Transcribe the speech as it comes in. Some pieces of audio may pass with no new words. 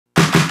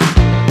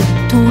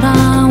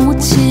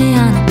돌아오지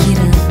않은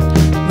길은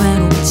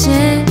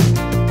외롭지.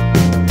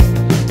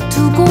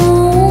 두고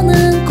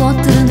오는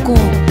것들은 꼭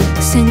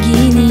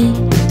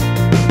생기니.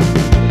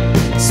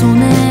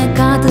 손에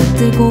가득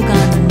들고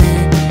가는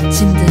내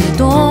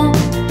짐들도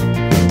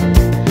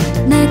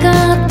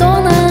내가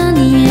떠난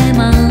이의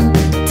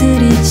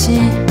마음들이지.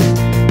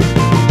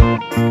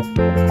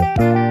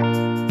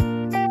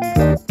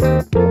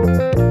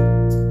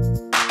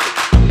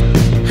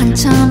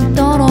 한참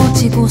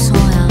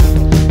떨어지고서야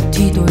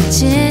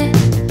뒤돌지.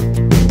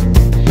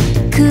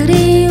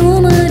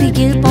 그리움을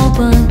이길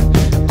법은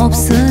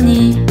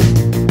없으니.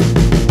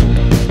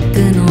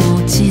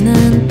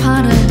 끊어지는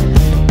팔을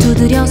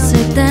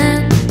두드렸을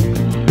땐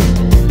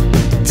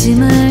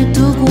짐을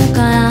두고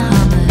가야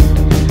함을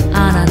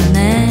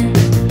알았네.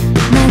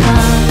 내가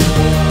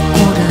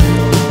고른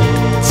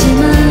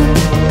짐은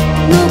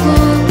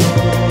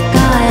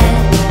누군가의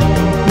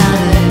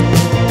나를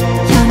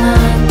향한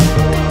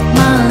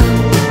마음.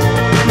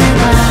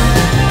 내가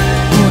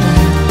고른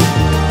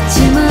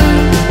짐은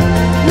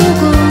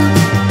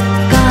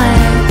누군가의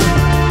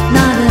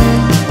나를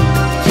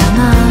향한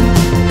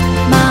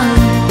마음.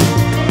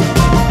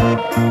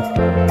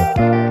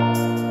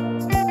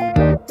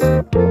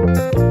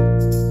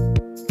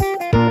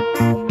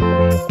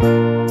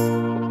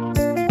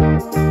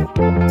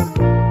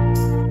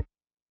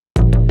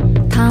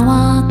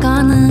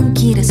 다와가는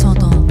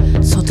길에서도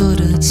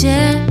서두르지.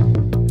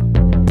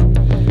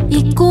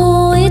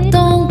 잊고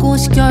있던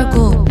곳이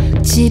결국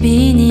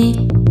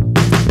집이니.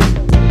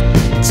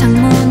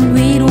 창문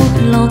위로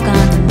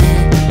흘러가는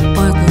내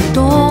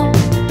얼굴도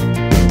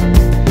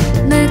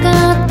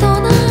내가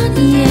떠난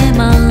이의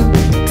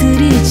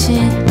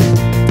마음들이지.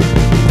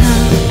 다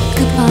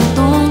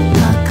급하던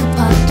다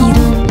급하던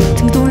이름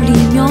등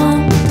돌리며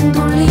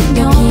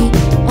여기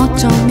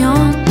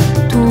어쩌면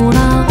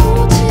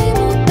돌아오지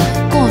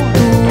못할 것도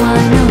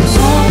알면서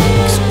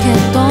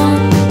익숙했던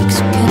이곳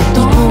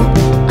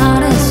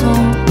아래서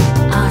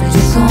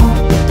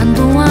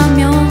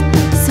안도하며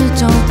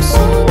슬쩍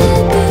손에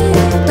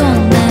들던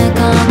내가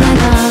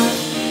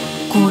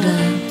고른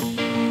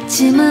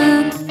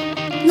짐은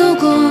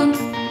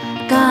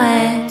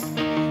누군가의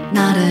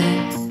나를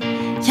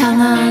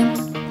향한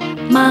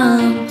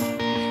마음.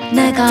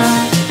 내가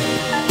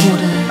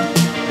고른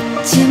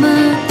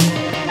짐은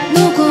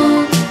누군가의